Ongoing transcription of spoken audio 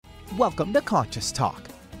Welcome to Conscious Talk,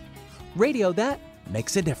 radio that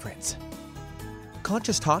makes a difference.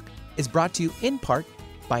 Conscious Talk is brought to you in part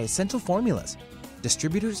by Essential Formulas,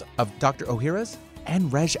 distributors of Dr. Ohhira's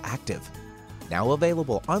and Reg Active, now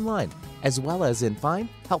available online as well as in fine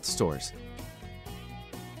health stores.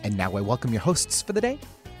 And now I welcome your hosts for the day,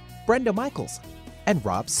 Brenda Michaels and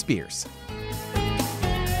Rob Spears.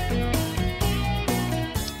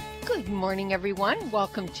 Good morning, everyone.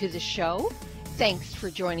 Welcome to the show. Thanks for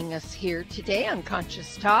joining us here today on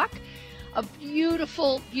Conscious Talk. A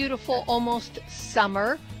beautiful, beautiful, almost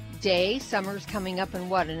summer day. Summer's coming up in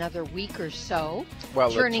another week or so.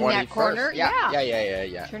 Well, turning that corner.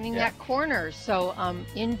 Yeah. Turning that corner. So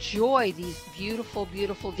enjoy these beautiful,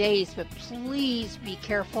 beautiful days, but please be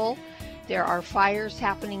careful. There are fires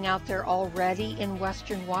happening out there already in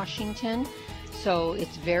Western Washington. So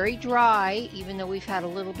it's very dry, even though we've had a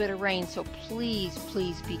little bit of rain. So please,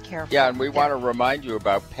 please be careful. Yeah, and we want to remind you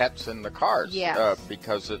about pets in the cars. Yes.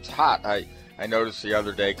 Because it's hot. I noticed the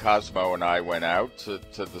other day Cosmo and I went out to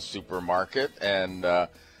the supermarket, and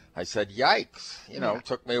I said, yikes. It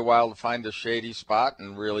took me a while to find a shady spot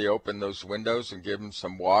and really open those windows and give him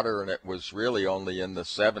some water, and it was really only in the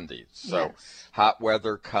 70s. So yes. Hot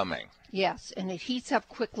weather coming. Yes, and it heats up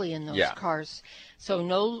quickly in those cars. So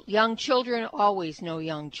no young children, always no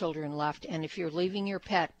young children left. And if you're leaving your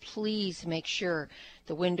pet, please make sure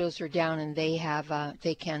the windows are down and they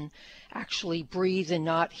can actually breathe and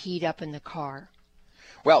not heat up in the car.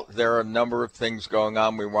 Well, there are a number of things going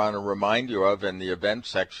on we want to remind you of in the event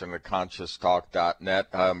section of ConsciousTalk.net.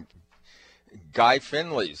 Guy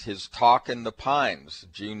Finley's, his Talk in the Pines,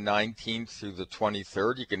 June 19th through the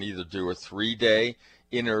 23rd. You can either do a 3-day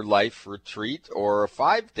inner life retreat or a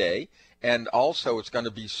 5-day, and also it's going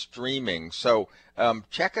to be streaming. So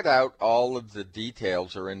check it out. All of the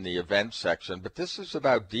details are in the event section, but this is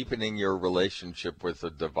about deepening your relationship with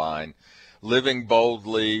the divine, living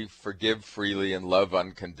boldly, forgive freely, and love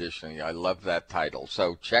unconditionally. I love that title.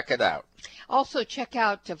 So check it out. Also, check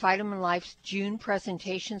out Vitamin Life's June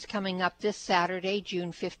presentations coming up this Saturday,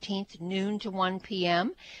 June 15th, noon to 1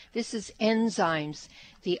 p.m. This is Enzymes,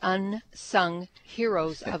 the unsung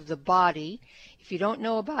heroes of the body. If you don't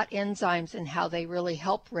know about enzymes and how they really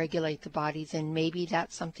help regulate the body, then maybe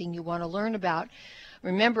that's something you want to learn about.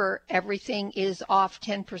 Remember, everything is off,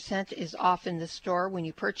 10% is off in the store. When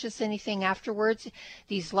you purchase anything afterwards,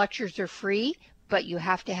 these lectures are free, but you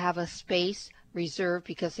have to have a space reserved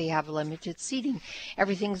because they have limited seating.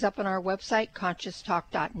 Everything's up on our website,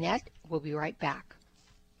 ConsciousTalk.net. We'll be right back.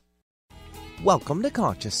 Welcome to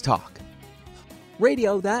Conscious Talk,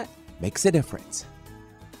 radio that makes a difference.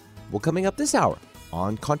 Well, coming up this hour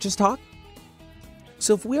on Conscious Talk.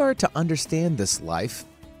 So if we are to understand this life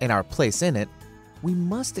and our place in it, we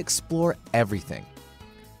must explore everything,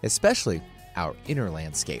 especially our inner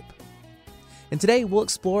landscape. And today we'll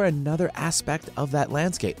explore another aspect of that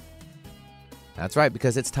landscape. That's right,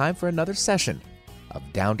 because it's time for another session of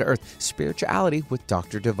down-to-earth spirituality with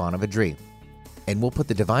Dr. Divanna VaDree. And we'll put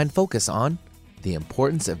the divine focus on the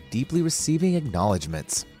importance of deeply receiving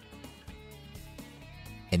acknowledgments.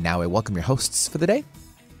 And now I welcome your hosts for the day,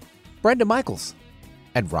 Brenda Michaels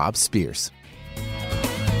and Rob Spears.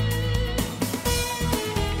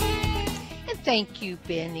 And thank you,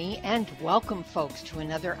 Benny, and welcome, folks, to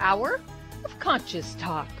another hour of Conscious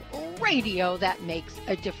Talk, radio that makes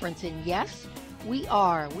a difference. And yes, we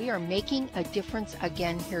are making a difference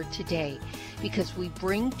again here today because we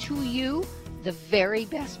bring to you the very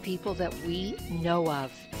best people that we know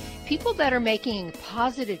of. People that are making a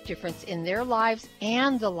positive difference in their lives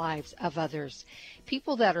and the lives of others.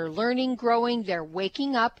 People that are learning, growing, they're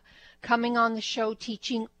waking up, coming on the show,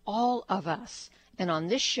 teaching all of us. And on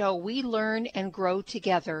this show, we learn and grow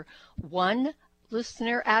together, one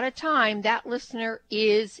listener at a time. That listener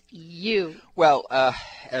is you. Well,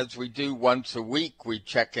 as we do once a week, we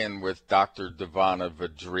check in with Dr. Divanna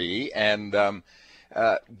VaDree, and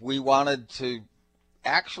we wanted to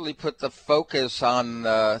actually put the focus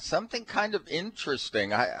on something kind of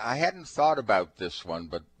interesting. I hadn't thought about this one,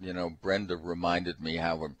 but, Brenda reminded me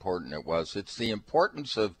how important it was. It's the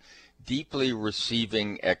importance of deeply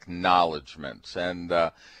receiving acknowledgments, and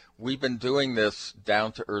we've been doing this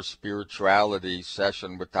down-to-earth spirituality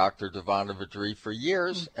session with Dr. Divanna VaDree for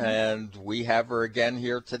years, and we have her again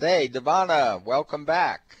here today. Divanna, welcome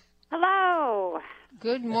back. Hello.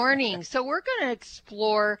 Good morning. So we're going to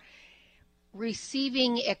explore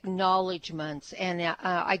receiving acknowledgments, and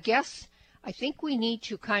I think we need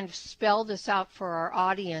to kind of spell this out for our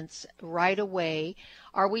audience right away.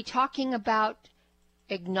 Are we talking about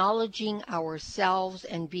acknowledging ourselves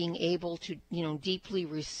and being able to, deeply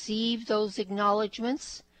receive those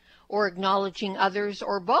acknowledgments? or acknowledging others,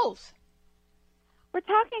 or both? We're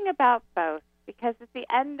talking about both, because at the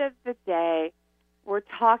end of the day, we're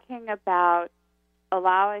talking about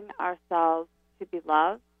allowing ourselves to be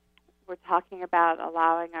loved. We're talking about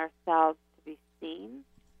allowing ourselves to be seen,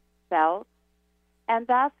 felt, and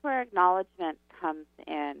that's where acknowledgement comes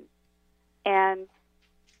in. And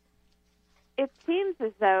it seems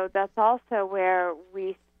as though that's also where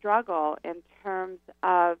we struggle in terms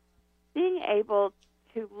of being able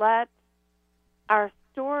to let our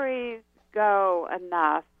stories go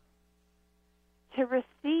enough to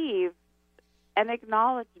receive an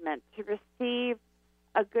acknowledgement, to receive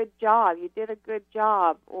a good job. You did a good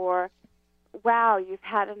job, or wow, you've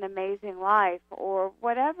had an amazing life, or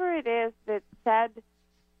whatever it is that's said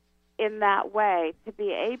in that way, to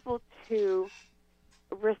be able to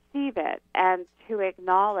receive it and to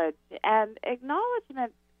acknowledge. And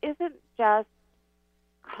acknowledgement isn't just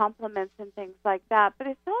compliments and things like that, but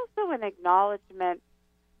it's also an acknowledgement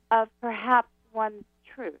of perhaps one's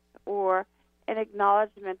truth, or an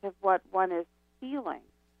acknowledgement of what one is feeling.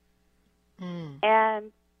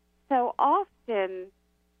 And so often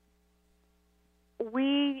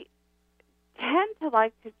we tend to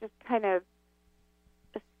like to just kind of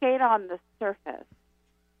skate on the surface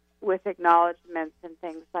with acknowledgments and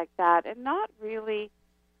things like that, and not really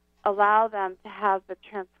allow them to have the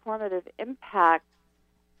transformative impact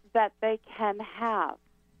that they can have.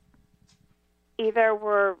 Either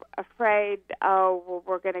we're afraid, oh, well,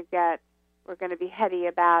 we're going to be heady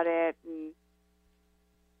about it, and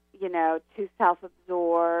too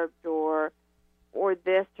self-absorbed, or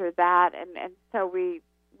this or that, and so we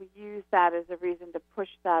use that as a reason to push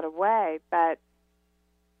that away. But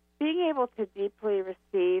being able to deeply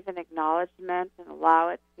receive an acknowledgement and allow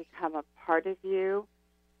it to become a part of you,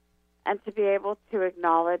 and to be able to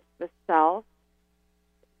acknowledge the self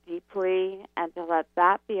deeply and to let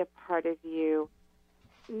that be a part of you,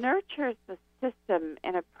 nurtures the system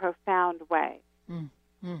in a profound way.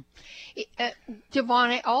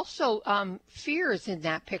 Divanna, also fear is in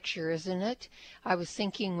that picture, isn't it? I was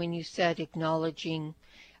thinking when you said acknowledging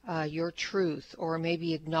your truth, or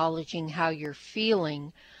maybe acknowledging how you're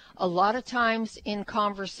feeling. A lot of times in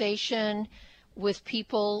conversation with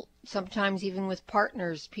people, sometimes even with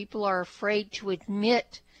partners, people are afraid to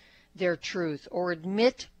admit their truth or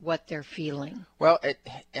admit what they're feeling. Well,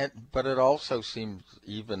 but it also seems,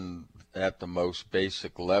 even at the most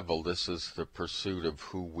basic level, this is the pursuit of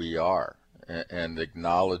who we are, and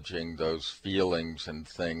acknowledging those feelings and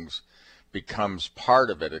things becomes part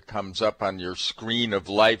of it. It comes up on your screen of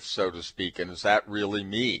life, so to speak, and is that really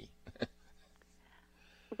me?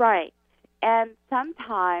 Right. And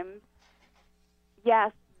sometimes,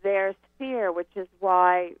 yes, there's fear, which is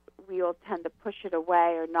why we'll tend to push it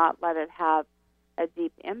away or not let it have a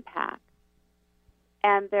deep impact.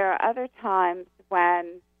 And there are other times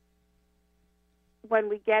when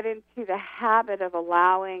we get into the habit of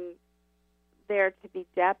allowing there to be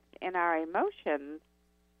depth in our emotions,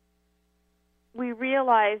 we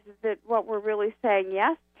realize that what we're really saying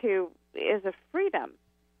yes to is a freedom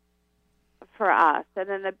for us, and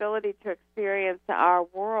an ability to experience our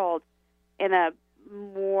world in a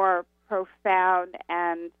more profound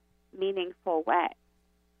and meaningful way.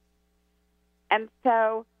 And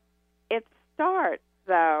so it starts,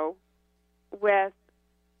 though, with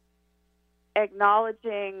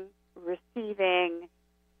acknowledging, receiving,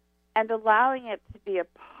 and allowing it to be a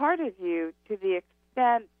part of you to the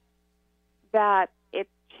extent that it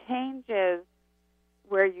changes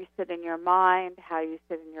where you sit in your mind, how you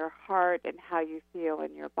sit in your heart, and how you feel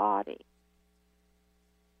in your body.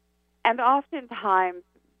 And oftentimes,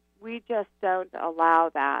 we just don't allow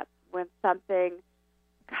that. When something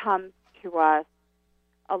comes to us,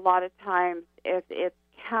 a lot of times, if it's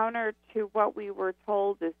counter to what we were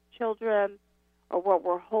told as children, or what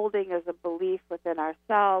we're holding as a belief within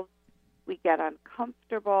ourselves, we get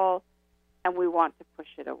uncomfortable, and we want to push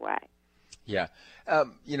it away. Yeah.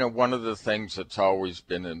 One of the things that's always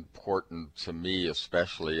been important to me,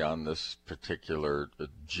 especially on this particular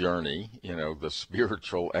journey, the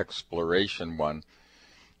spiritual exploration one,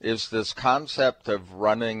 is this concept of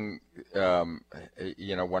running, when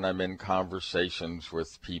I'm in conversations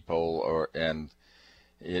with people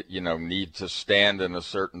need to stand in a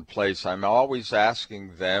certain place, I'm always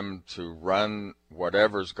asking them to run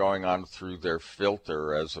whatever's going on through their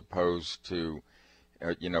filter, as opposed to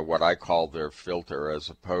what I call their filter, as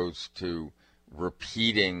opposed to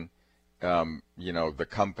repeating, the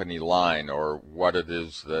company line, or what it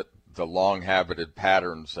is that the long-habited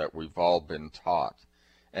patterns that we've all been taught.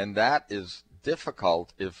 And that is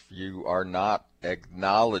difficult if you are not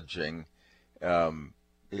acknowledging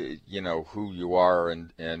who you are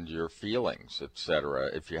and your feelings, etc.,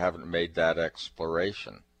 if you haven't made that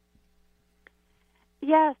exploration.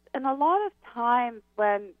 Yes, and a lot of times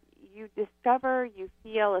when you discover you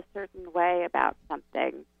feel a certain way about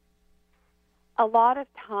something, a lot of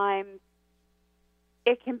times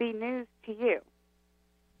it can be news to you.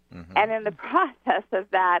 Mm-hmm. And in the process of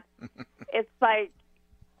that, it's like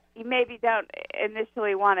you maybe don't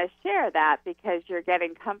initially want to share that because you're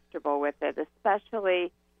getting comfortable with it,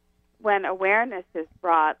 especially when awareness is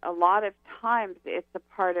brought. A lot of times it's a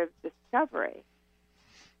part of discovery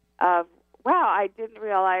of, wow, I didn't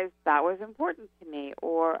realize that was important to me,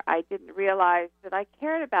 or I didn't realize that I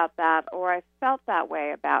cared about that, or I felt that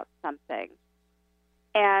way about something.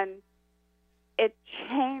 And it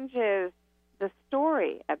changes the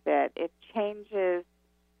story a bit. It changes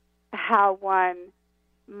how one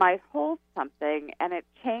might hold something, and it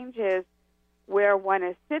changes where one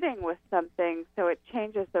is sitting with something, so it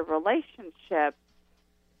changes the relationship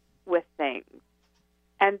with things.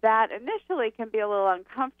 And that initially can be a little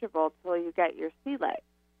uncomfortable till you get your sea legs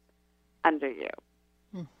under you.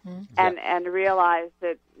 Mm-hmm. And realize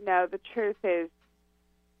that, no, the truth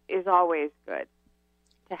is always good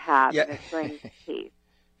to have, and it brings peace.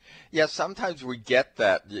 Yeah, sometimes we get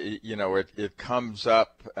that, it comes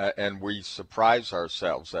up and we surprise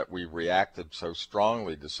ourselves that we reacted so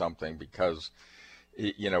strongly to something because,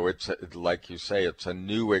 it's like you say, it's a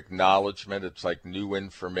new acknowledgement. It's like new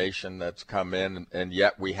information that's come in, and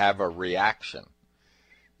yet we have a reaction.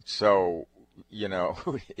 So,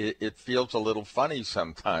 it feels a little funny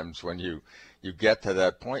sometimes when you get to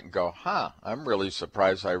that point and go, I'm really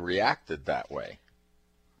surprised I reacted that way.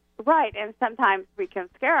 Right, and sometimes we can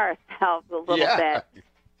scare ourselves a little bit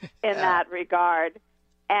in that regard.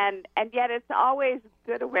 And yet it's always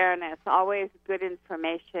good awareness, always good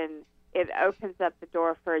information. It opens up the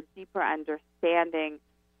door for a deeper understanding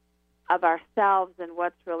of ourselves and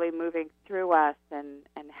what's really moving through us and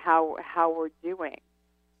how we're doing.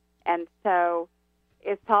 And so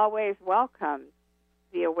it's always welcome,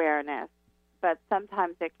 the awareness, but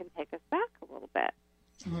sometimes it can take us back a little bit.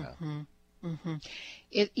 Mm-hmm. Mm-hmm.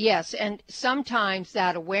 Yes, and sometimes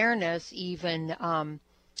that awareness even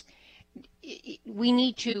we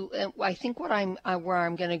need to. I think where I'm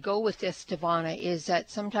going to go with this, Divanna, is that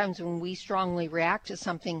sometimes when we strongly react to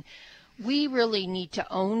something, we really need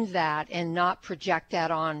to own that and not project that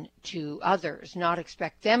on to others, not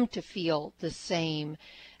expect them to feel the same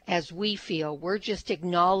as we feel. We're just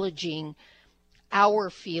acknowledging our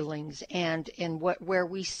feelings and where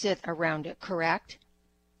we sit around it. Correct?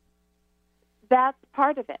 That's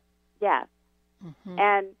part of it, yes. Mm-hmm.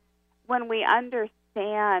 And when we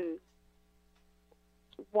understand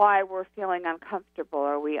why we're feeling uncomfortable,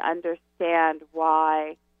 or we understand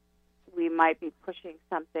why we might be pushing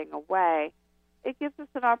something away, it gives us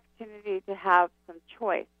an opportunity to have some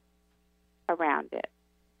choice around it,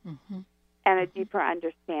 mm-hmm. and a deeper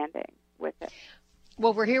understanding with it.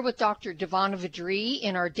 Well, we're here with Dr. Divanna VaDree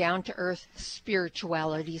in our Down to Earth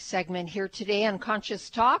Spirituality segment here today on Conscious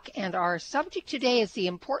Talk, and our subject today is the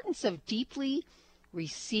importance of deeply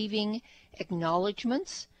receiving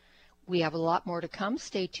acknowledgments. We have a lot more to come.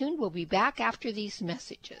 Stay tuned. We'll be back after these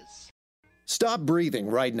messages. Stop breathing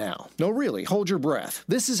right now. No, really, hold your breath.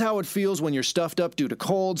 This is how it feels when you're stuffed up due to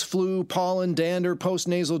colds, flu, pollen, dander,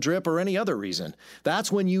 postnasal drip, or any other reason.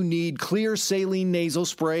 That's when you need Clear Saline Nasal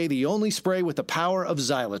Spray, the only spray with the power of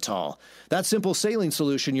xylitol. That simple saline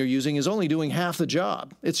solution you're using is only doing half the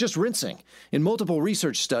job. It's just rinsing. In multiple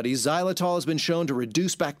research studies, xylitol has been shown to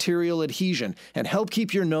reduce bacterial adhesion and help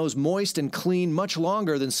keep your nose moist and clean much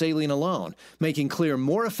longer than saline alone, making Clear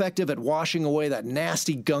more effective at washing away that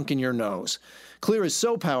nasty gunk in your nose. Clear is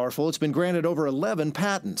so powerful, it's been granted over 11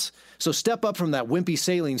 patents. So step up from that wimpy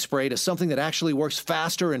saline spray to something that actually works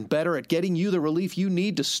faster and better at getting you the relief you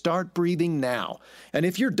need to start breathing now. And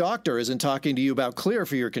if your doctor isn't talking to you about Clear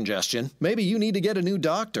for your congestion, maybe you need to get a new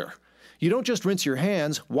doctor. You don't just rinse your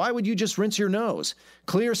hands. Why would you just rinse your nose?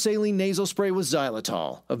 Clear Saline Nasal Spray with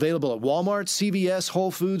xylitol. Available at Walmart, CVS, Whole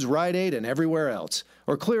Foods, Rite Aid, and everywhere else.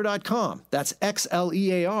 Or Clear.com. That's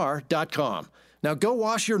XLEAR.com. Now go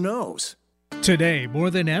wash your nose. Today, more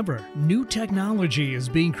than ever, new technology is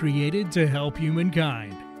being created to help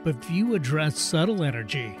humankind. But few address subtle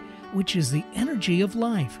energy, which is the energy of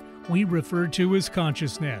life we refer to as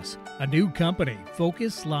consciousness. A new company,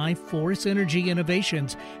 Focus Life Force Energy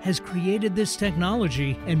Innovations, has created this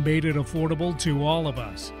technology and made it affordable to all of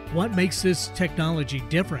us. What makes this technology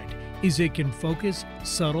different is it can focus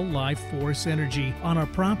subtle life force energy on our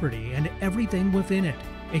property and everything within it.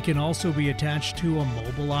 It can also be attached to a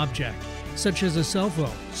mobile object, such as a cell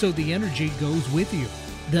phone, so the energy goes with you.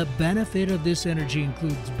 The benefit of this energy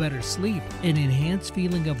includes better sleep, an enhanced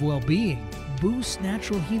feeling of well-being, boosts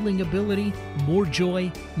natural healing ability, more joy,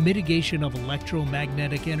 mitigation of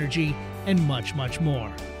electromagnetic energy, and much, much more.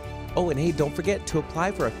 Oh, and hey, don't forget to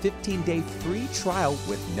apply for a 15-day free trial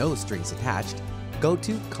with no strings attached. Go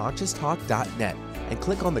to ConsciousTalk.net and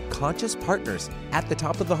click on the Conscious Partners at the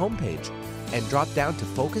top of the homepage and drop down to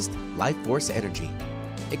Focused Life Force Energy.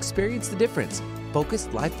 Experience the difference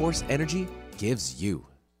Focused Life Force Energy gives you.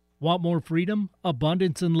 Want more freedom,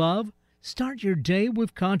 abundance, and love? Start your day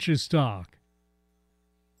with Conscious Talk.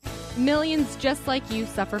 Millions just like you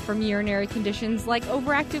suffer from urinary conditions like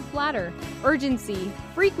overactive bladder, urgency,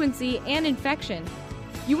 frequency, and infection.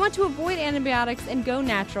 You want to avoid antibiotics and go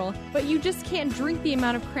natural, but you just can't drink the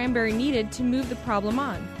amount of cranberry needed to move the problem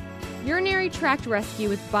on. Urinary Tract Rescue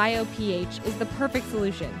with BioPH is the perfect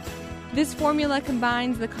solution. This formula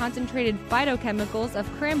combines the concentrated phytochemicals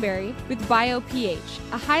of cranberry with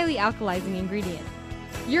BioPH, a highly alkalizing ingredient.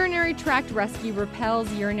 Urinary Tract Rescue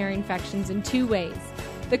repels urinary infections in 2 ways.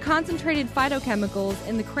 The concentrated phytochemicals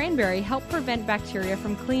in the cranberry help prevent bacteria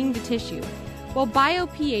from clinging to tissue, while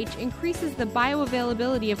BioPH increases the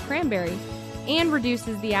bioavailability of cranberry and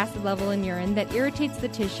reduces the acid level in urine that irritates the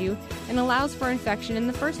tissue and allows for infection in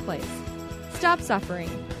the first place. Stop suffering.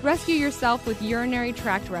 Rescue yourself with Urinary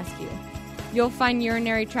Tract Rescue. You'll find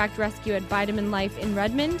Urinary Tract Rescue at Vitamin Life in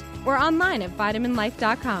Redmond or online at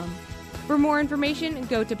vitaminlife.com. For more information,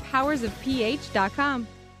 go to powersofph.com.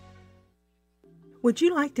 Would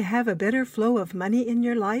you like to have a better flow of money in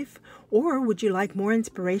your life? Or would you like more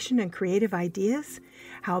inspiration and creative ideas?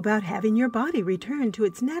 How about having your body return to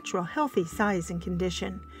its natural healthy size and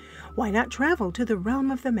condition? Why not travel to the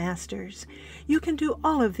realm of the masters? You can do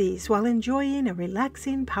all of these while enjoying a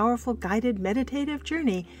relaxing, powerful, guided meditative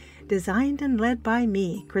journey designed and led by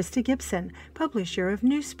me, Krista Gibson, publisher of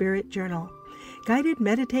New Spirit Journal. Guided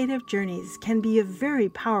meditative journeys can be a very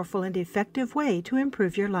powerful and effective way to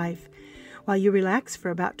improve your life. While you relax for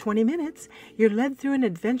about 20 minutes, you're led through an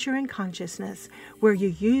adventure in consciousness where you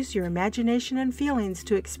use your imagination and feelings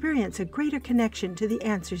to experience a greater connection to the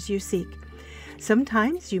answers you seek.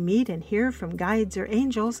 Sometimes you meet and hear from guides or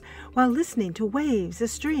angels while listening to waves, a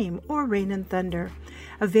stream, or rain and thunder.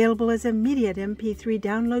 Available as immediate MP3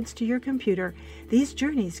 downloads to your computer, these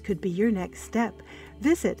journeys could be your next step.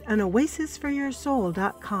 Visit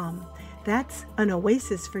anoasisforyoursoul.com. That's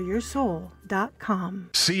anoasisforyoursoul.com.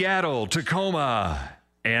 Seattle, Tacoma,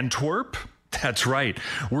 Antwerp. That's right.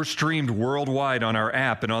 We're streamed worldwide on our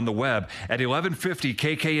app and on the web at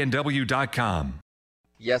 1150kknw.com.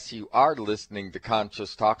 Yes, you are listening to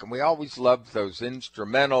Conscious Talk, and we always love those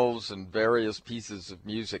instrumentals and various pieces of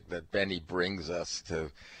music that Benny brings us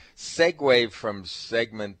to segue from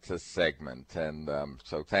segment to segment. And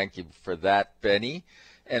so thank you for that, Benny.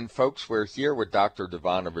 And folks, we're here with Dr.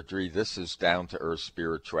 Divanna VaDree. This is Down to Earth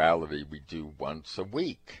Spirituality we do once a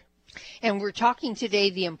week. And we're talking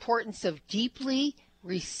today the importance of deeply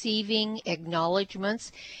receiving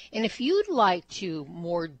acknowledgments. And if you'd like to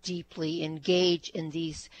more deeply engage in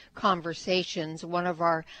these conversations, one of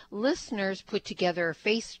our listeners put together a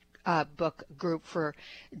Facebook group for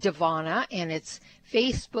Divanna, and it's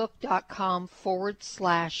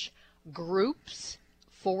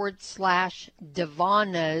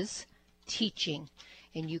facebook.com/groups/Divanna's teaching.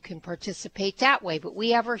 And you can participate that way. But we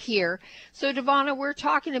have her here. So, Divanna, we're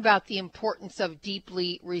talking about the importance of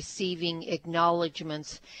deeply receiving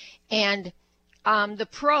acknowledgments and the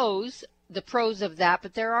pros of that.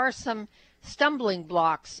 But there are some stumbling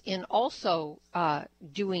blocks in also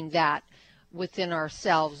doing that within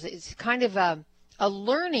ourselves. It's kind of a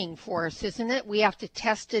learning for us, isn't it? We have to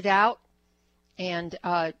test it out and,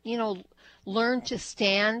 learn to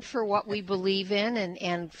stand for what we believe in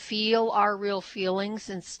and feel our real feelings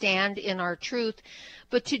and stand in our truth.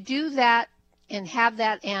 But to do that and have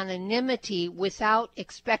that anonymity without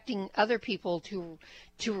expecting other people to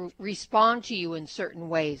respond to you in certain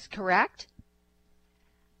ways, correct?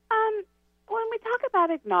 When we talk about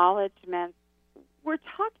acknowledgments, we're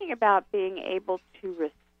talking about being able to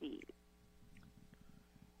receive.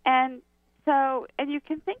 And you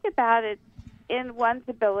can think about it in one's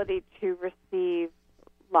ability to receive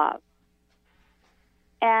love.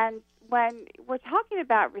 And when we're talking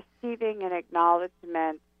about receiving an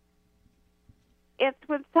acknowledgement, it's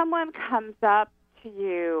when someone comes up to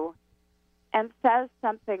you and says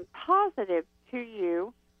something positive to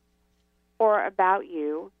you or about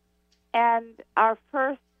you, and our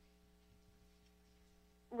first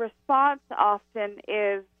response often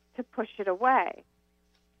is to push it away,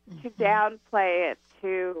 to downplay it,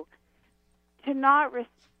 to not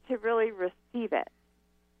to really receive it.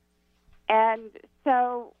 And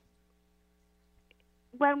so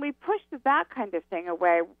when we push that kind of thing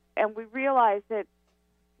away and we realize that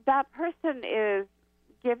that person is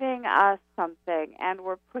giving us something and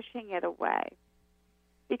we're pushing it away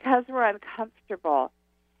because we're uncomfortable.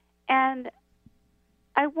 And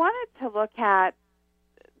I wanted to look at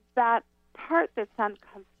that part that's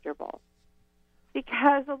uncomfortable,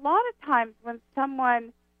 because a lot of times when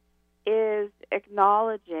someone is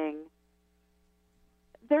acknowledging,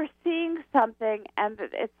 they're seeing something and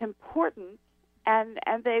that it's important, and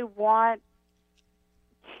they want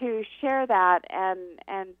to share that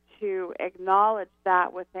and to acknowledge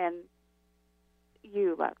that within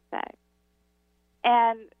you, let's say.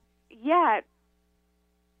 And yet,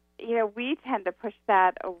 we tend to push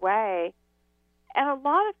that away. And a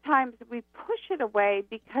lot of times we push it away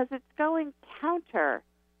because it's going counter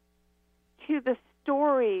to the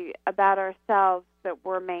story about ourselves that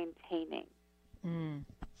we're maintaining.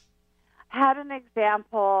 Had an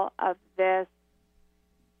example of this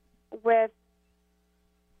with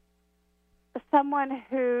someone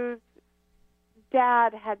whose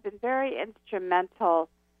dad had been very instrumental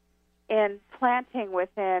in planting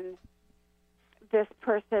within this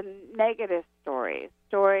person negative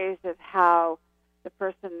stories of how the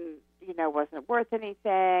person, wasn't worth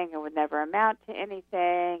anything and would never amount to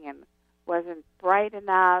anything and wasn't bright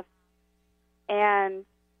enough. And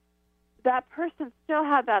that person still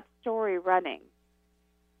had that story running.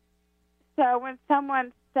 So when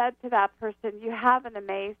someone said to that person, "You have an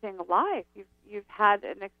amazing life. You've had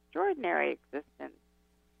an extraordinary existence,"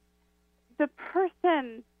 the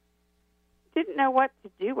person didn't know what to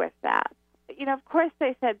do with that. Of course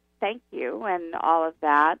they said thank you and all of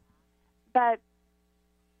that, but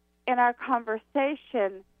in our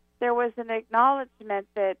conversation, there was an acknowledgement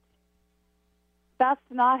that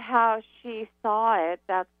that's not how she saw it,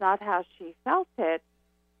 that's not how she felt it,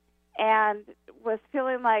 and was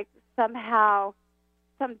feeling like somehow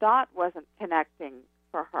some dot wasn't connecting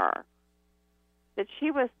for her, that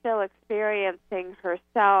she was still experiencing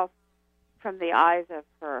herself from the eyes of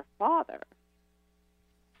her father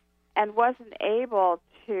and wasn't able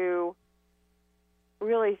to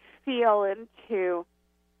really feel into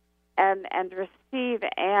and receive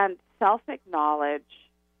and self-acknowledge,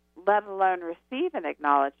 let alone receive an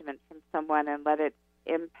acknowledgement from someone and let it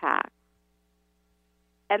impact.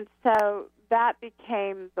 And so that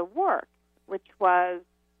became the work, which was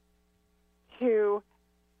to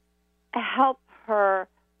help her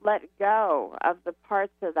let go of the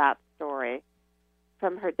parts of that story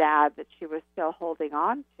from her dad that she was still holding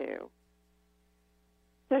on to,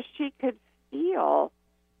 so she could feel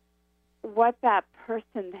what that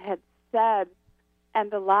person had said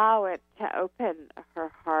and allow it to open her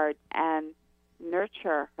heart and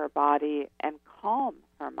nurture her body and calm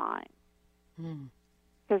her mind.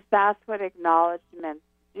 Because that's what acknowledgments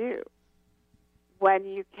do when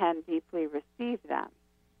you can deeply receive them.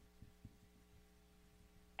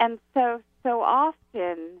 And so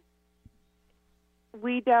often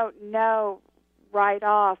we don't know right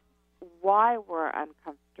off why we're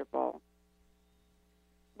uncomfortable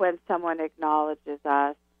when someone acknowledges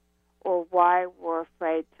us, or why we're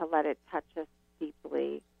afraid to let it touch us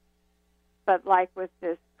deeply. But like with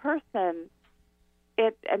this person,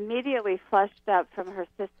 it immediately flushed up from her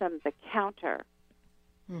system the counter.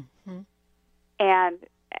 And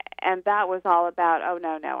that was all about, oh,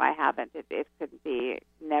 no, I haven't. It couldn't be,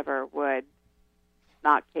 never would,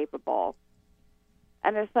 not capable.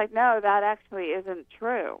 And it's like, no, that actually isn't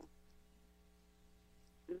true.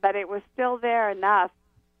 But it was still there enough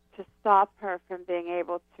to stop her from being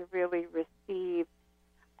able to really receive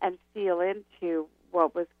and feel into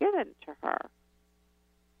what was given to her.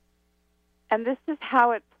 And this is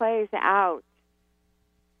how it plays out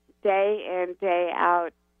day in, day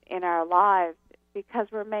out in our lives,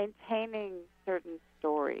 because we're maintaining certain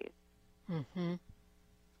stories,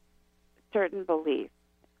 certain beliefs.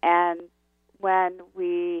 And when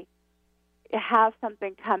we have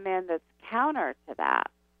something come in that's counter to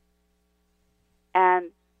that,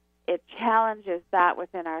 and it challenges that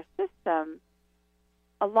within our system,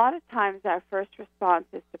 a lot of times our first response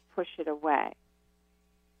is to push it away.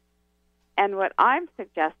 And what I'm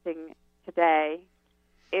suggesting today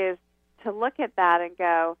is to look at that and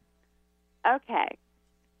go, okay,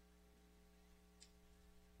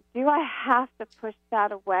 do I have to push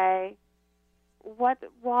that away?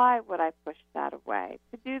 Why would I push that away?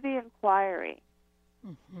 To do the inquiry,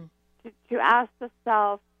 to ask the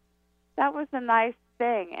self, that was a nice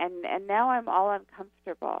thing, and now I'm all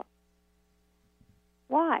uncomfortable.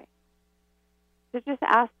 Why? To just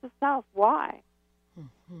ask the self, why?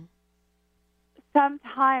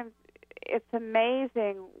 Sometimes it's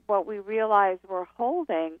amazing what we realize we're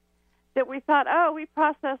holding that we thought, oh, we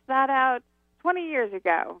processed that out 20 years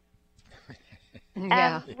ago.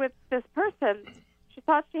 Yeah. And with this person, she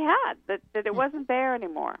thought she had, that it wasn't there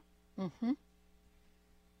anymore. Mm-hmm.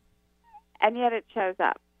 And yet it shows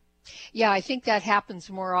up. Yeah, I think that happens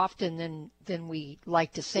more often than we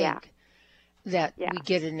like to think. That we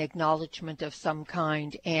get an acknowledgement of some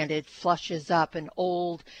kind and it flushes up an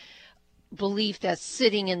old belief that's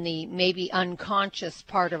sitting in the maybe unconscious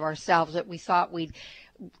part of ourselves that we thought we've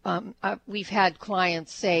had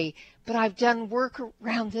clients say, but I've done work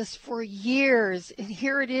around this for years and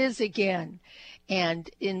here it is again.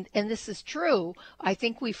 And this is true. I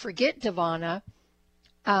think we forget, Divanna,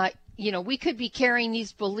 we could be carrying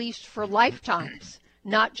these beliefs for lifetimes,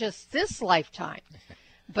 not just this lifetime,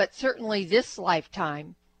 but certainly this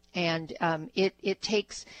lifetime. And it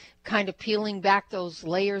takes kind of peeling back those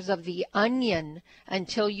layers of the onion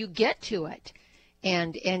until you get to it.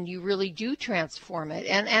 And you really do transform it.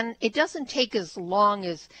 And it doesn't take as long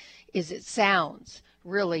as it sounds,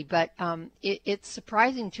 really. But it's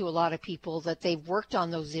surprising to a lot of people that they've worked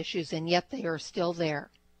on those issues and yet they are still there.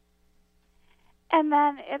 And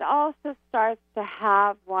then it also starts to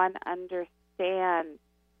have one understand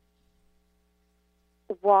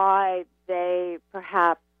why they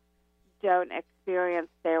perhaps don't experience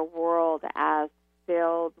their world as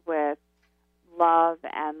filled with love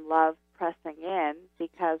and love pressing in,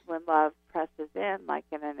 because when love presses in, like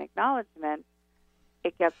in an acknowledgement,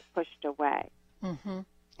 it gets pushed away. Mm-hmm.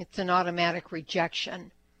 It's an automatic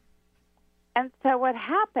rejection. And so what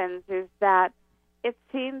happens is that it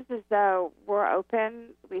seems as though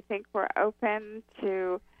we think we're open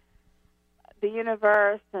to the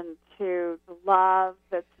universe and to the love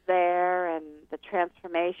that's there and the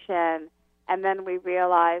transformation, and then we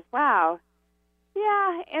realize, wow,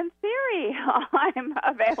 yeah, in theory, I'm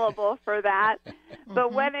available for that.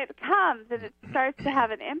 But when it comes and it starts to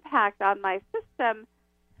have an impact on my system,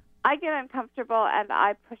 I get uncomfortable and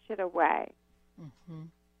I push it away. Mm-hmm.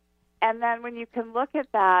 And then when you can look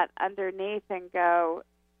at that underneath and go,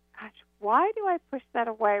 gosh, why do I push that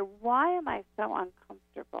away? Why am I so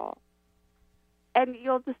uncomfortable? And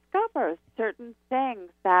you'll discover certain things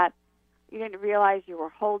that you didn't realize you were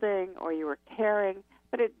holding or you were carrying,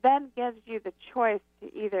 but it then gives you the choice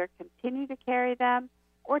to either continue to carry them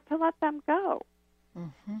or to let them go.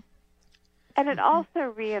 Mm-hmm. And it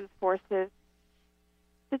also reinforces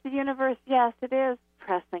that the universe, yes, it is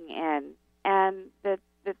pressing in, and that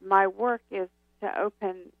my work is to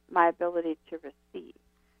open my ability to receive.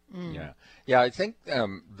 Yeah. I think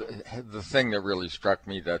the thing that really struck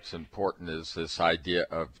me that's important is this idea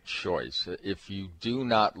of choice. If you do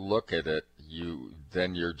not look at it,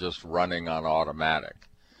 then you're just running on automatic.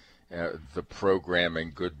 The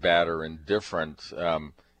programming, good, bad, or indifferent,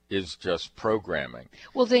 is just programming.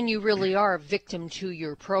 Well, then you really are a victim to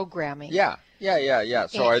your programming. Yeah.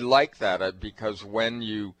 So I like that because when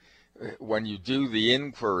you do the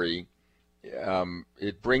inquiry,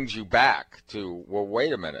 it brings you back to, well,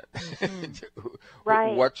 wait a minute. Mm-hmm.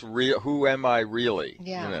 Right. What's real? Who am I really?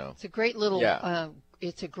 Yeah. It's a great little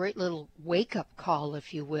it's a great little wake-up call,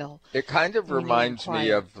 if you will. It kind of reminds me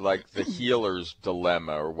of like the healer's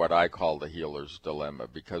dilemma, or what I call the healer's dilemma,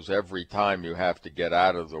 because every time you have to get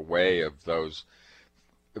out of the way of those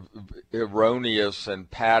erroneous and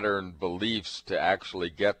patterned beliefs to actually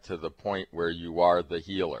get to the point where you are the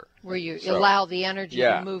healer. Where you allow the energy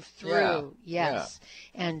to move through. Yes.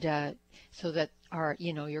 And so that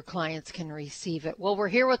your clients can receive it. Well, we're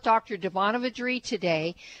here with Dr. Divanna VaDree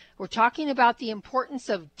today. We're talking about the importance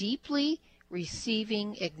of deeply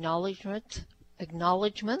receiving acknowledgments.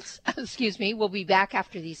 Excuse me. We'll be back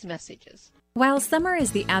after these messages. While summer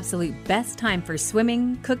is the absolute best time for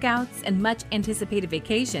swimming, cookouts, and much anticipated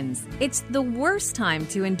vacations, it's the worst time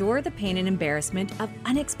to endure the pain and embarrassment of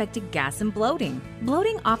unexpected gas and bloating.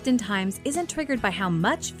 Bloating oftentimes isn't triggered by how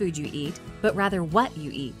much food you eat, but rather what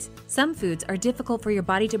you eat. Some foods are difficult for your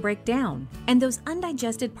body to break down, and those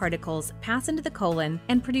undigested particles pass into the colon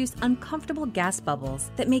and produce uncomfortable gas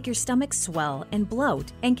bubbles that make your stomach swell and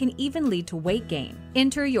bloat and can even lead to weight gain.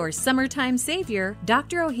 Enter your summertime savior,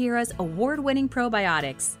 Dr. Ohhira's award-winning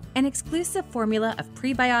probiotics, an exclusive formula of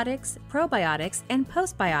prebiotics, probiotics, and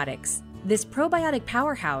postbiotics. This probiotic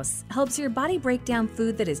powerhouse helps your body break down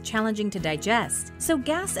food that is challenging to digest, so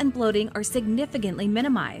gas and bloating are significantly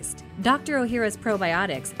minimized. Dr. Ohhira's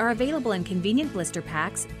probiotics are available in convenient blister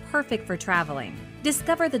packs, perfect for traveling.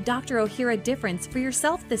 Discover the Dr. Ohhira difference for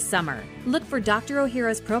yourself this summer. Look for Dr.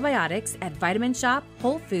 Ohhira's probiotics at Vitamin Shop,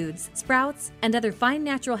 Whole Foods, Sprouts, and other fine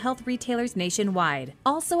natural health retailers nationwide.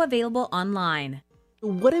 Also available online.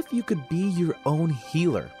 What if you could be your own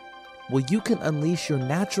healer? Well, you can unleash your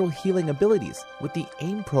natural healing abilities with the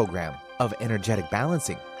AIM program of energetic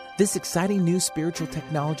balancing. This exciting new spiritual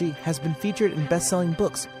technology has been featured in best-selling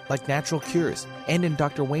books like Natural Cures, and in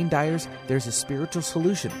Dr. Wayne Dyer's There's a Spiritual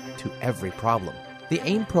Solution to Every Problem. The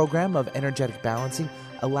AIM program of energetic balancing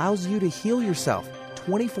allows you to heal yourself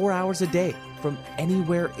 24 hours a day from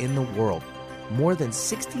anywhere in the world. More than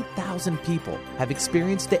 60,000 people have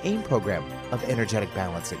experienced the AIM program of energetic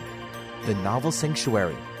balancing. The novel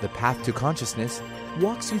Sanctuary, The Path to Consciousness,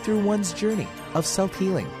 walks you through one's journey of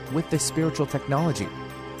self-healing with this spiritual technology.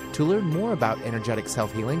 To learn more about energetic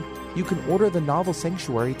self-healing, you can order the novel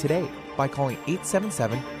Sanctuary today by calling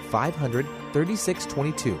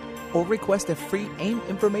 877-500-3622 or request a free AIM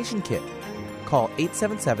information kit. Call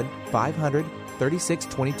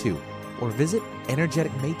 877-500-3622 or visit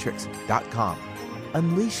energeticmatrix.com.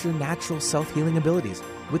 Unleash your natural self-healing abilities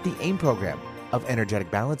with the AIM program of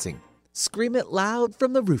energetic balancing. Scream it loud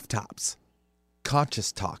from the rooftops.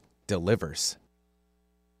 Conscious Talk delivers.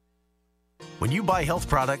 When you buy health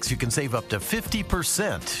products, you can save up to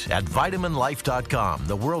 50% at VitaminLife.com,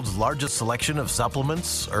 the world's largest selection of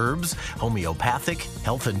supplements, herbs, homeopathic,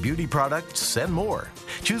 health and beauty products, and more.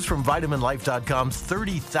 Choose from VitaminLife.com's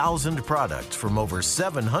 30,000 products from over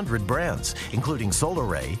 700 brands, including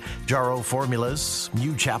Solaray, Jarrow Formulas,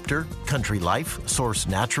 New Chapter, Country Life, Source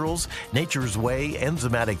Naturals, Nature's Way,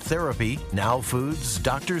 Enzymatic Therapy, Now Foods,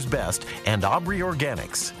 Doctor's Best, and Aubrey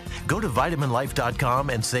Organics. Go to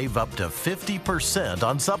VitaminLife.com and save up to 50%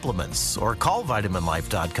 on supplements, or call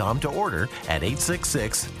VitaminLife.com to order at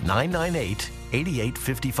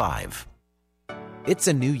 866-998-8855. It's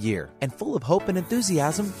a new year and full of hope and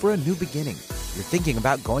enthusiasm for a new beginning. You're thinking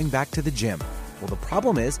about going back to the gym. Well, the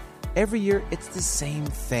problem is, every year it's the same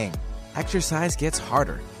thing. Exercise gets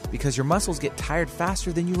harder because your muscles get tired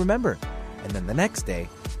faster than you remember. And then the next day,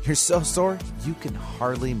 you're so sore you can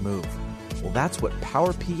hardly move. Well, that's what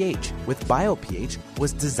Power pH with BioPH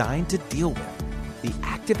was designed to deal with. The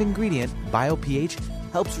active ingredient, BioPH,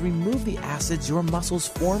 helps remove the acids your muscles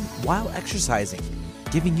form while exercising,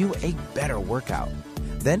 giving you a better workout.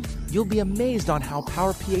 Then you'll be amazed on how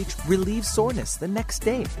Power pH relieves soreness the next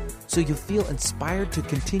day, so you'll feel inspired to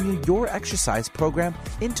continue your exercise program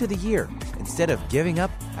into the year instead of giving up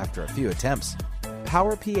after a few attempts.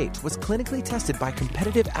 Power pH was clinically tested by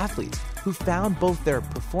competitive athletes who found both their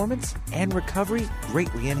performance and recovery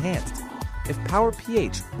greatly enhanced. If Power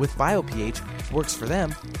pH with BioPH works for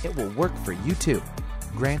them, it will work for you too.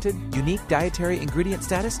 Granted unique dietary ingredient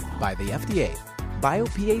status by the FDA.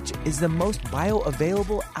 BioPH is the most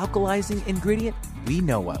bioavailable alkalizing ingredient we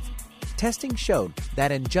know of. Testing showed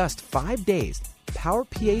that in just 5 days, Power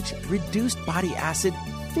pH reduced body acid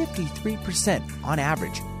 53% on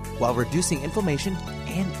average, while reducing inflammation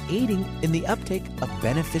and aiding in the uptake of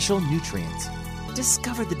beneficial nutrients.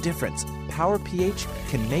 Discover the difference Power pH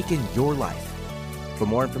can make in your life. For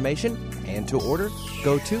more information and to order,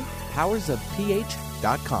 go to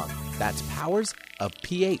powersofph.com. That's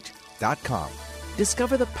powersofph.com.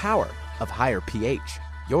 Discover the power of higher pH.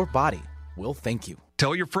 Your body will thank you.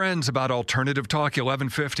 Tell your friends about Alternative Talk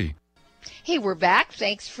 1150. Hey, we're back.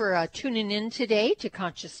 Thanks for tuning in today to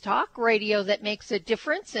Conscious Talk, radio that makes a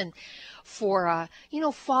difference, and for,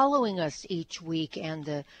 following us each week, and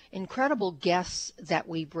the incredible guests that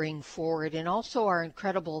we bring forward, and also our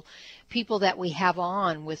incredible people that we have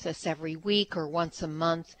on with us every week or once a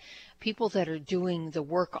month, people that are doing the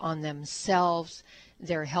work on themselves.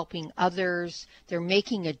 They're helping others. They're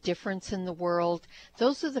making a difference in the world.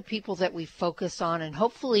 Those are the people that we focus on, and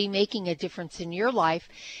hopefully making a difference in your life.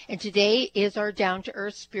 And today is our Down to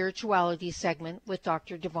Earth Spirituality segment with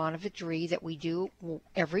Dr. Divanna VaDree that we do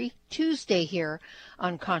every Tuesday here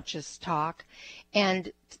on Conscious Talk.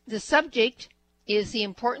 And the subject is the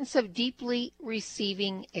importance of deeply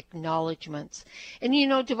receiving acknowledgments. And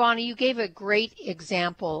Divanna, you gave a great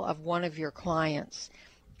example of one of your clients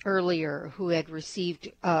earlier who had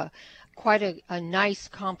received quite a nice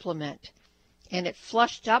compliment, and it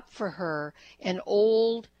flushed up for her an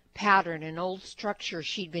old pattern, an old structure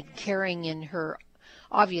she'd been carrying in her,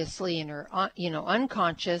 obviously in her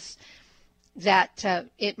unconscious, that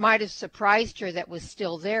it might have surprised her that was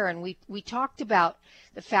still there. And we talked about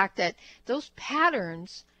the fact that those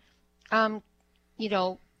patterns can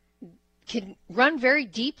run very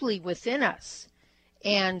deeply within us.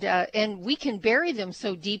 And we can bury them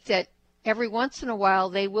so deep that every once in a while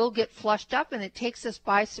they will get flushed up, and it takes us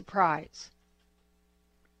by surprise.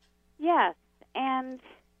 Yes, and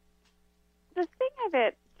the thing of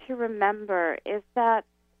it to remember is that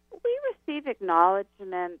we receive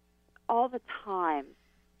acknowledgement all the time.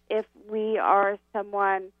 If we are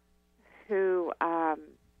someone who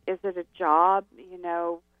is at a job,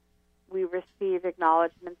 we receive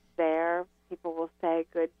acknowledgments there. People will say,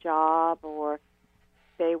 good job, or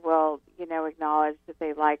they will, acknowledge that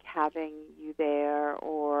they like having you there.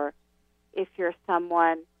 Or if you're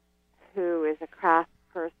someone who is a craft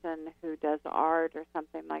person who does art or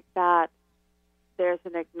something like that, there's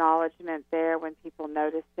an acknowledgement there when people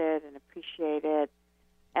notice it and appreciate it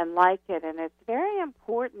and like it. And it's very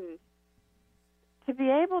important to be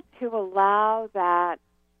able to allow that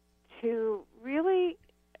to really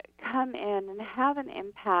come in and have an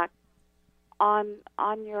impact on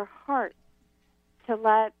your heart, to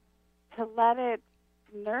let it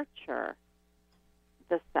nurture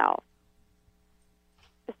the self.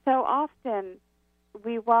 So often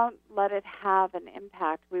we won't let it have an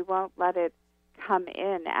impact. We won't let it come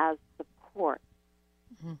in as support.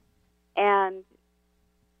 Mm-hmm. And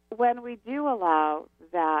when we do allow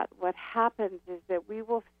that, what happens is that we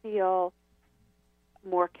will feel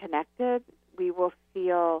more connected, we will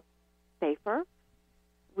feel safer,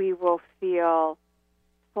 we will feel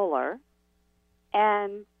fuller,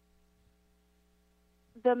 and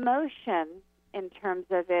the motion in terms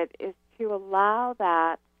of it is to allow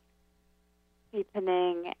that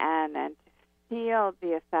deepening and to feel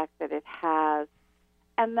the effect that it has,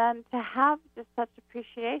 and then to have just such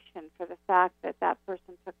appreciation for the fact that that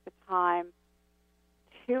person took the time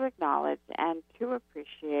to acknowledge and to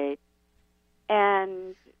appreciate.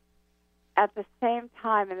 And at the same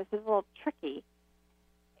time, and this is a little tricky,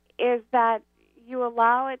 is that you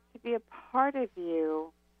allow it to be a part of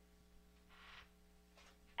you,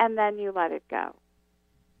 and then you let it go.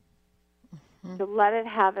 Mm-hmm. To let it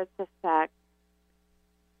have its effect,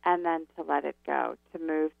 and then to let it go, to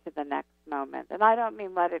move to the next moment. And I don't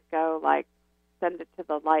mean let it go like send it to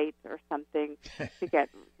the light or something to get,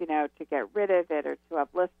 to get rid of it or to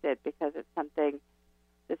uplift it because it's something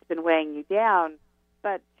that's been weighing you down,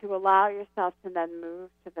 but to allow yourself to then move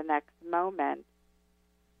to the next moment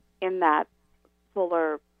in that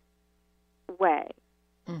fuller way.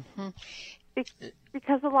 Mm-hmm.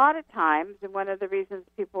 Because a lot of times, and one of the reasons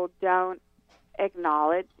people don't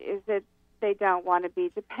acknowledge is that they don't want to be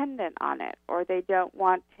dependent on it, or they don't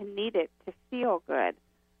want to need it to feel good.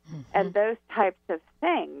 Mm-hmm. And those types of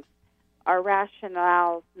things are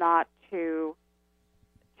rationales not to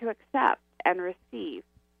accept and receive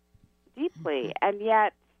deeply. Mm-hmm. And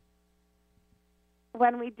yet,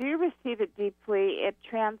 when we do receive it deeply, it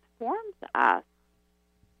transforms us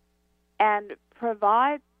and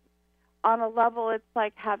provides on a level, it's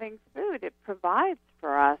like having food. It provides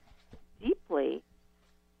for us deeply.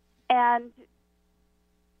 And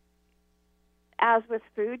as with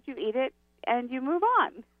food, you eat it and you move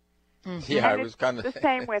on. Mm-hmm. Yeah, and I was kind of the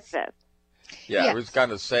same with this. Yeah, yes. I was going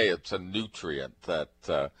to say it's a nutrient that,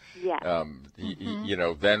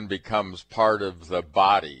 mm-hmm. Then becomes part of the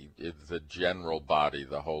body, the general body,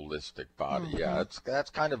 the holistic body. Mm-hmm. Yeah, that's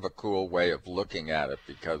kind of a cool way of looking at it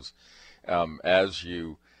because as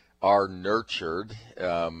you are nurtured,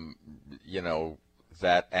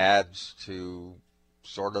 that adds to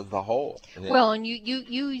sort of the whole. Well, and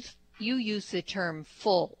you use the term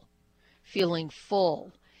full, feeling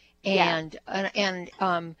full. And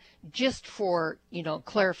just for,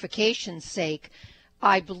 clarification's sake,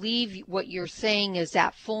 I believe what you're saying is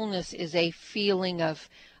that fullness is a feeling of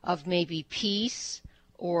maybe peace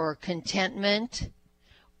or contentment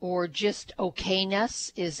or just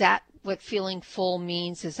okayness. Is that what feeling full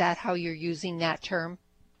means? Is that how you're using that term?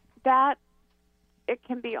 That, it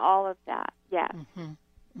can be all of that, yes.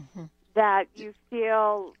 Mm-hmm. Mm-hmm. That you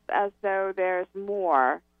feel as though there's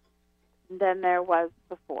more than there was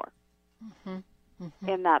before. Mm-hmm. Mm-hmm.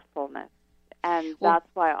 In that fullness. And that's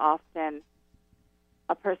why often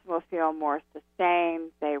a person will feel more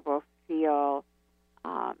sustained, they will feel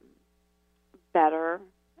better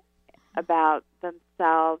about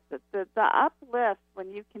themselves. The uplift,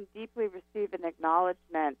 when you can deeply receive an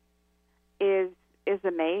acknowledgement, is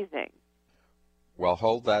amazing. Well,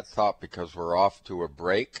 hold that thought because we're off to a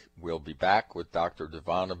break. We'll be back with Dr.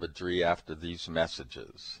 Divanna VaDree after these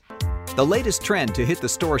messages. The latest trend to hit the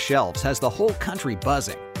store shelves has the whole country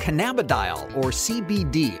buzzing. Cannabidiol, or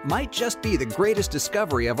CBD, might just be the greatest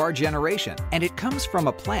discovery of our generation, and it comes from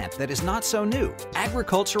a plant that is not so new,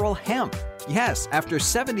 agricultural hemp. Yes, after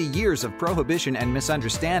 70 years of prohibition and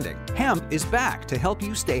misunderstanding, hemp is back to help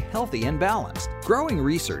you stay healthy and balanced. Growing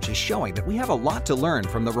research is showing that we have a lot to learn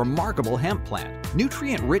from the remarkable hemp plant.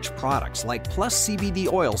 Nutrient-rich products like Plus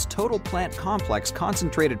CBD Oil's Total Plant Complex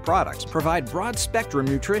concentrated products provide broad-spectrum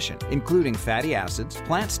nutrition, including fatty acids,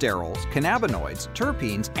 plant sterols, cannabinoids,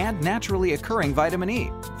 terpenes, and naturally occurring vitamin E.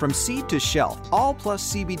 From seed to shelf, all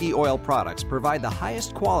Plus CBD Oil products provide the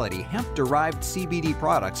highest quality hemp-derived CBD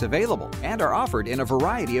products available and are offered in a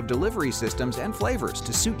variety of delivery systems and flavors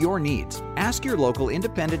to suit your needs. Ask your local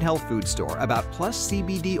independent health food store about Plus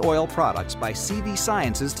CBD Oil products by CV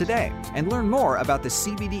Sciences today and learn more about the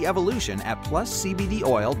CBD evolution at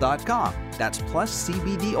pluscbdoil.com. That's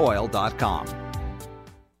pluscbdoil.com.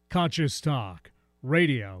 Conscious Talk,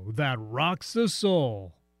 radio that rocks the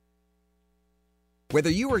soul.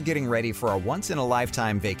 Whether you are getting ready for a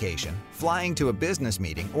once-in-a-lifetime vacation, flying to a business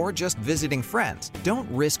meeting, or just visiting friends, don't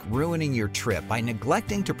risk ruining your trip by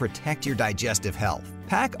neglecting to protect your digestive health.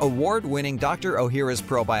 Pack award-winning Dr. Ohhira's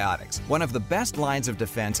Probiotics, one of the best lines of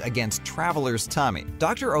defense against traveler's tummy.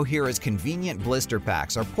 Dr. Ohhira's convenient blister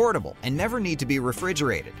packs are portable and never need to be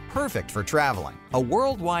refrigerated, perfect for traveling. A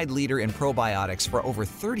worldwide leader in probiotics for over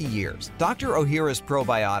 30 years, Dr. Ohhira's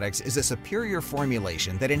Probiotics is a superior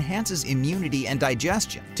formulation that enhances immunity and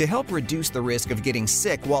digestion to help reduce the risk of getting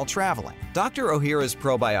sick while traveling. Dr. Ohhira's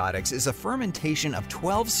Probiotics is a fermentation of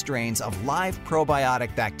 12 strains of live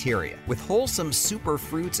probiotic bacteria with wholesome super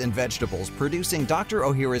fruits and vegetables producing Dr.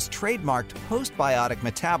 Ohhira's trademarked postbiotic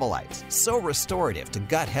metabolites, so restorative to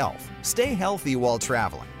gut health. Stay healthy while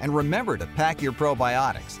traveling, and remember to pack your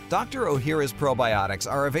probiotics. Dr. Ohhira's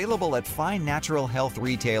Probiotics are available at fine natural health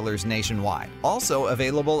retailers nationwide, also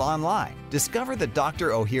available online. Discover the Dr.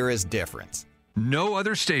 Ohhira's difference. No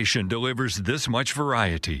other station delivers this much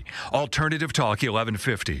variety. Alternative Talk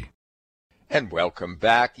 1150. And welcome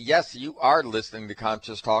back. Yes, you are listening to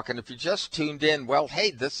Conscious Talk, and if you just tuned in, well,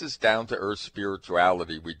 hey, this is Down to Earth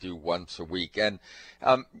Spirituality we do once a week. And,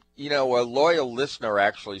 a loyal listener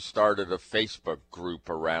actually started a Facebook group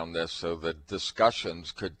around this so that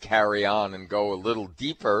discussions could carry on and go a little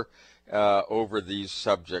deeper over these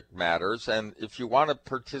subject matters. And if you want to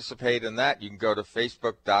participate in that, you can go to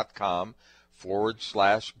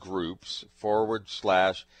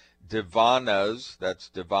facebook.com/groups/Divanna's, that's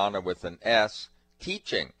Divanna with an S,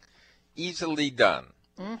 teaching. Easily done.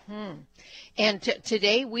 Mm-hmm. And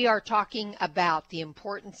today we are talking about the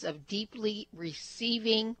importance of deeply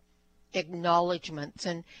receiving acknowledgments.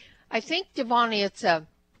 And I think, Divanna,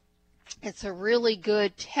 it's a really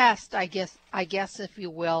good test, I guess if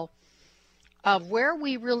you will, of where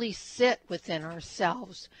we really sit within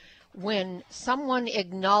ourselves when someone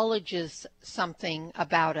acknowledges something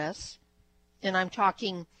about us. And I'm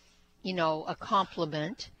talking, a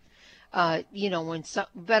compliment,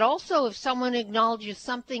 but also if someone acknowledges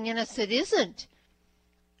something in us that isn't,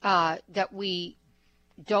 that we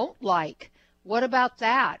don't like, what about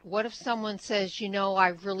that? What if someone says,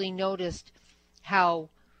 I've really noticed how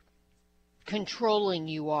controlling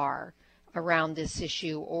you are around this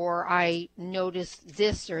issue, or I noticed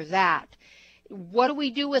this or that. What do we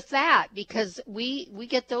do with that? Because we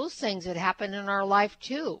get those things that happen in our life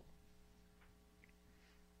too.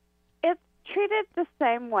 Treated the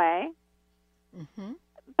same way, mm-hmm.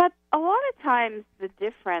 but a lot of times the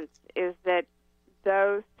difference is that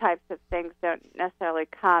those types of things don't necessarily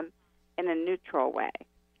come in a neutral way.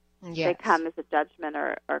 Yes. They come as a judgment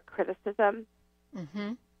or criticism.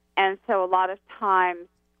 Mm-hmm. And so a lot of times,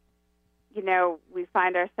 we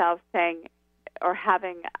find ourselves saying or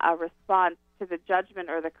having a response to the judgment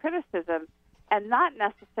or the criticism and not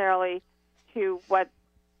necessarily to what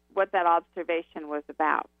that observation was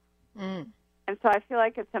about. Mm. And so I feel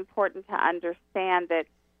like it's important to understand that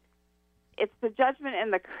it's the judgment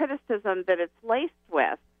and the criticism that it's laced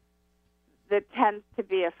with that tends to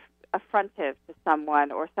be affrontive to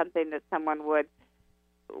someone, or something that someone would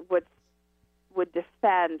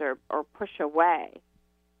defend or push away.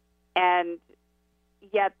 And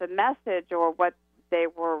yet the message or what they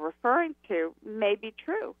were referring to may be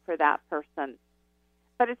true for that person.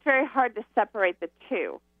 But it's very hard to separate the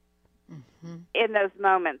two. Mm-hmm. In those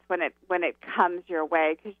moments when it comes your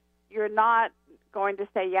way, because you're not going to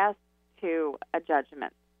say yes to a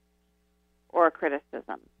judgment or a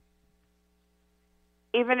criticism.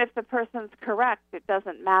 Even if the person's correct, it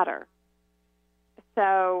doesn't matter.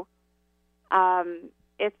 So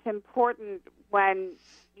it's important when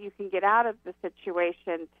you can get out of the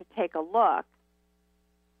situation to take a look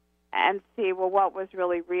and see, well, what was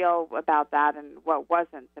really real about that and what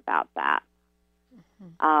wasn't about that.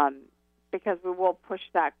 Mm-hmm. Because we will push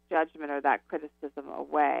that judgment or that criticism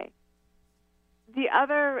away. The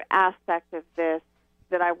other aspect of this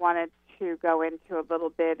that I wanted to go into a little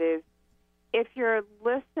bit is if you're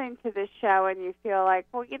listening to this show and you feel like,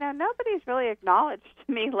 well, nobody's really acknowledged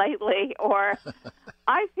me lately, or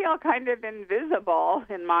I feel kind of invisible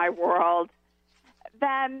in my world,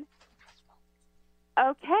 then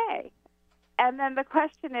okay. And then the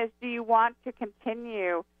question is, do you want to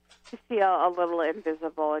continue to feel a little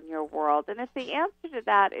invisible in your world? And if the answer to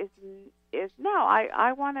that is no,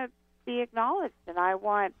 I want to be acknowledged and I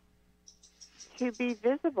want to be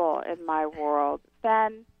visible in my world,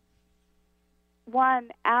 then one,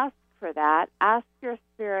 ask for that. Ask your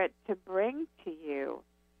spirit to bring to you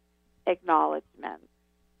acknowledgement,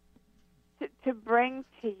 to bring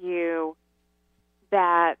to you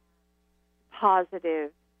that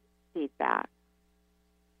positive feedback.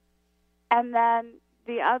 And then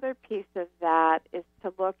the other piece of that is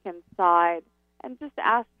to look inside and just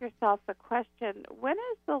ask yourself the question, when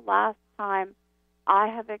is the last time I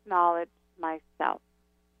have acknowledged myself?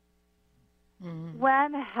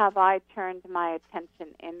 When have I turned my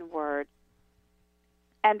attention inward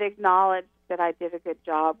and acknowledged that I did a good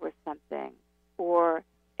job with something, or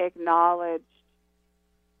acknowledged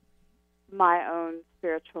my own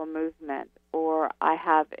spiritual movement, or I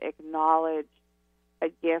have acknowledged a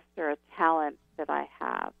gift or a talent that I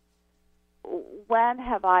have? When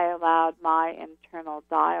have I allowed my internal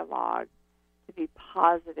dialogue to be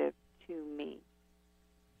positive to me?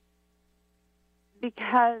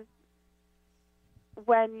 Because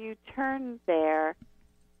when you turn there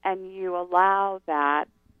and you allow that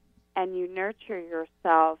and you nurture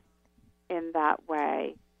yourself in that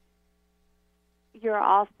way, you're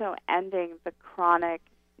also ending the chronic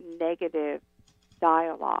negative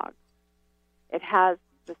dialogue. It has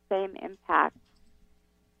the same impact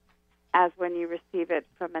as when you receive it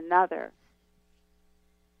from another.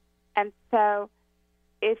 And so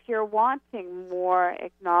if you're wanting more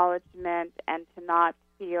acknowledgement and to not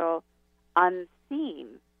feel unseen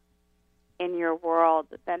in your world,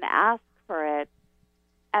 then ask for it,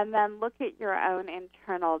 and then look at your own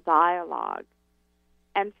internal dialogue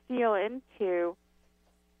and feel into,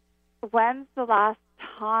 when's the last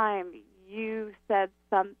time you said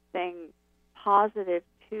something positive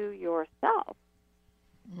to yourself?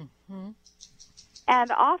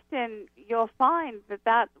 And often you'll find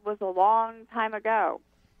that was a long time ago.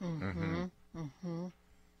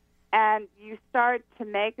 And you start to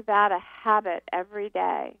make that a habit every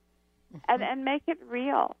day, and make it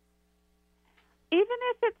real. Even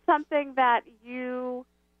if it's something that you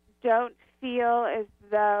don't feel as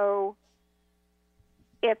though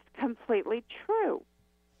it's completely true.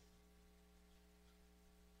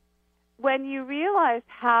 When you realize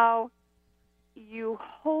how you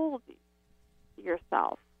hold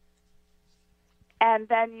yourself, and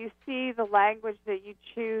then you see the language that you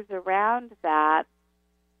choose around that,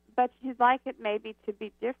 but you'd like it maybe to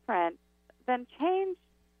be different, then change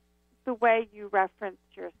the way you reference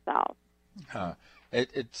yourself.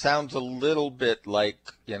 It sounds a little bit like,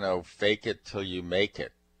 fake it till you make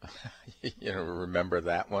it. Remember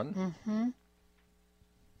that one?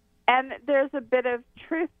 And there's a bit of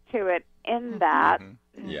truth to it in that.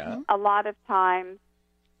 Yeah. A lot of times,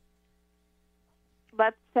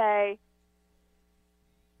 let's say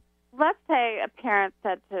a parent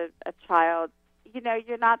said to a child,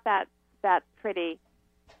 you're not that pretty.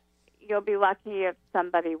 You'll be lucky if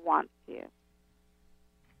somebody wants you.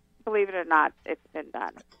 Believe it or not, it's been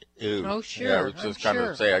done. Ew. Oh, sure. Yeah, I was just going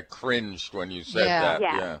to say I cringed when you said that.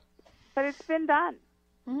 Yeah. But it's been done.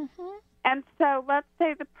 And so let's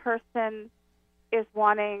say the person is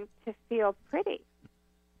wanting to feel pretty.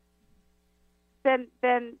 Then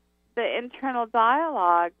the internal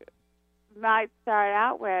dialogue might start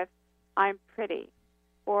out with, I'm pretty,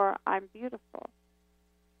 or I'm beautiful.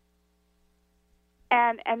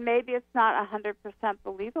 And maybe it's not 100%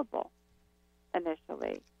 believable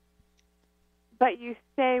initially. But you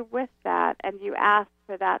stay with that and you ask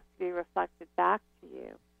for that to be reflected back to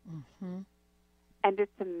you. And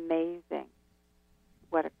it's amazing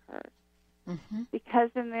what occurs. Because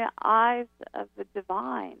in the eyes of the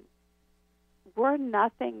divine, we're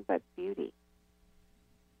nothing but beauty.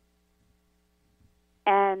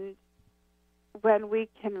 And when we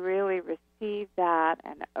can really receive that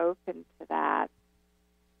and open to that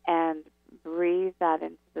and breathe that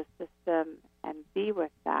into the system and be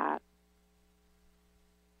with that,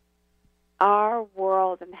 our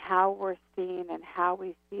world and how we're seen and how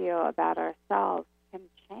we feel about ourselves can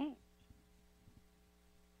change.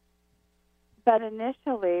 But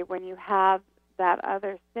initially, when you have that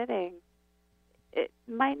other sitting, it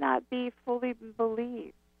might not be fully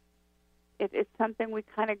believed. It's something we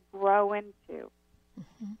kind of grow into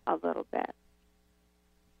a little bit.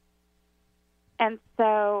 And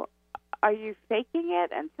so are you faking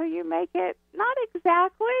it until you make it? Not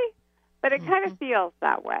exactly, but it kind of feels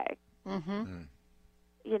that way.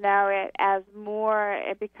 You know,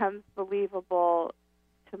 it becomes believable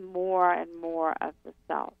to more and more of the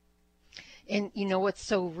self. And you know what's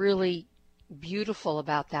so really beautiful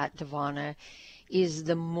about that, Divanna, is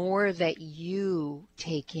the more that you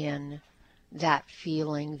take in that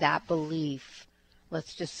feeling, that belief,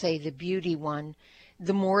 let's just say the beauty one,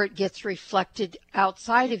 the more it gets reflected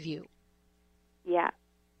outside of you. Yeah.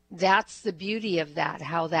 That's the beauty of that,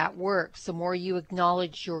 how that works. The more you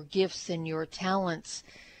acknowledge your gifts and your talents,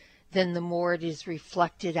 then the more it is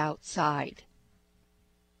reflected outside.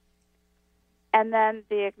 And then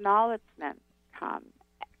the acknowledgement comes.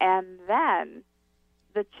 And then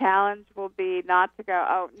the challenge will be not to go,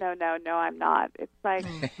 oh, no, I'm not. It's like,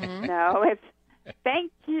 no, it's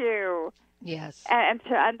thank you. Yes. And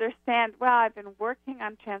to understand, well, I've been working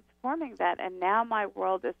on transforming that, and now my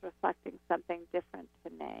world is reflecting something different to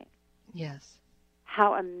me. Yes.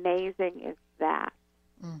 How amazing is that?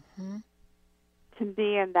 To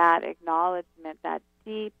be in that acknowledgement, that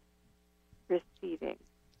deep receiving.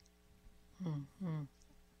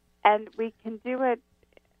 And we can do it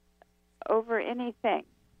over anything.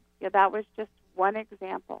 Yeah, that was just one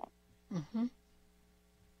example.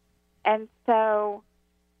 And so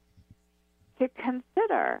to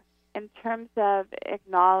consider in terms of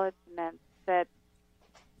acknowledgments that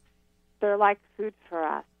they're like food for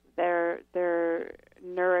us. They're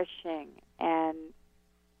nourishing, and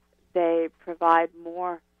they provide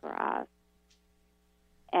more for us.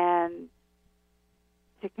 And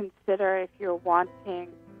to consider if you're wanting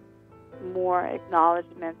more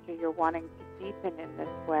acknowledgments or you're wanting to deepen in this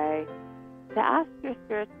way, to ask your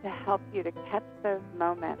spirit to help you to catch those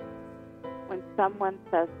moments when someone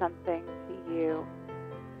says something to you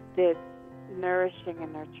that's nourishing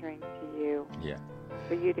and nurturing to you. Yeah.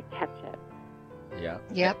 For you to catch it. Yeah.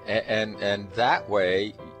 Yep. And that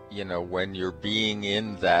way, you know, when you're being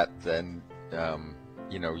in that, then,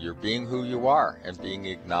 you know, you're being who you are and being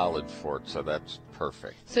acknowledged for it. So that's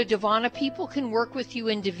perfect. So, Divanna, people can work with you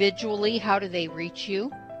individually. How do they reach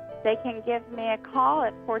you? They can give me a call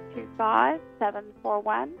at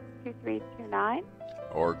 425-741-2329.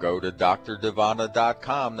 Or go to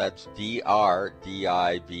drdivanna.com. That's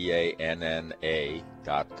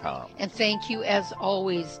DRDIVANNA.com. And thank you, as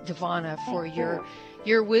always, Divanna, for your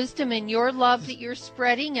wisdom and your love that you're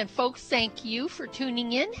spreading. And folks, thank you for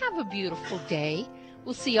tuning in. Have a beautiful day.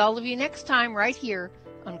 We'll see all of you next time right here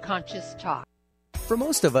on Conscious Talk. For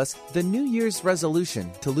most of us, the New Year's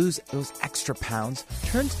resolution to lose those extra pounds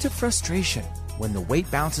turns to frustration when the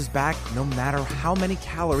weight bounces back no matter how many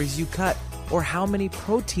calories you cut or how many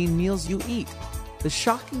protein meals you eat. The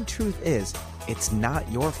shocking truth is, it's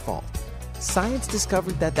not your fault. Science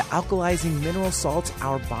discovered that the alkalizing mineral salts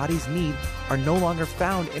our bodies need are no longer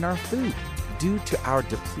found in our food due to our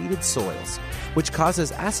depleted soils, which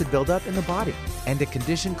causes acid buildup in the body and a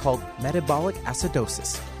condition called metabolic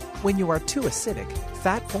acidosis. When you are too acidic,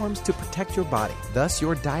 fat forms to protect your body. Thus,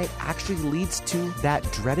 your diet actually leads to that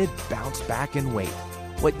dreaded bounce back in weight.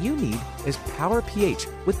 What you need is Power pH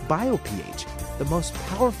with BioPH, the most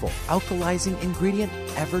powerful alkalizing ingredient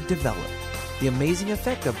ever developed. The amazing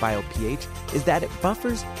effect of BioPH is that it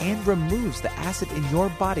buffers and removes the acid in your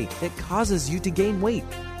body that causes you to gain weight.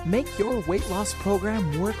 Make your weight loss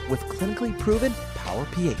program work with clinically proven Power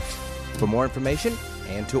pH. For more information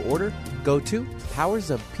and to order, go to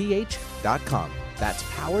powersofph.com. That's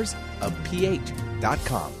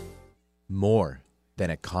powersofph.com. More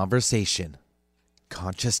than a conversation.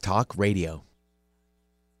 Conscious Talk Radio.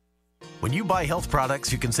 When you buy health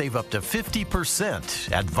products, you can save up to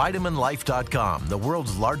 50% at VitaminLife.com, the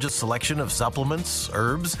world's largest selection of supplements,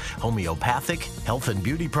 herbs, homeopathic, health and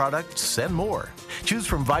beauty products, and more. Choose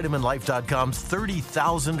from VitaminLife.com's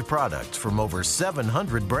 30,000 products from over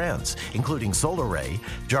 700 brands, including Solar Ray,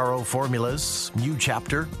 Jarrow Formulas, New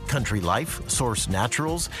Chapter, Country Life, Source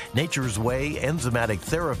Naturals, Nature's Way, Enzymatic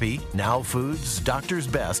Therapy, Now Foods, Doctor's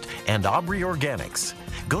Best, and Aubrey Organics.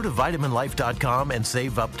 Go to VitaminLife.com and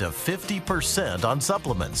save up to 50% on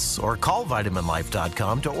supplements, or call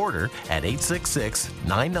VitaminLife.com to order at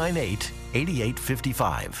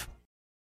 866-998-8855.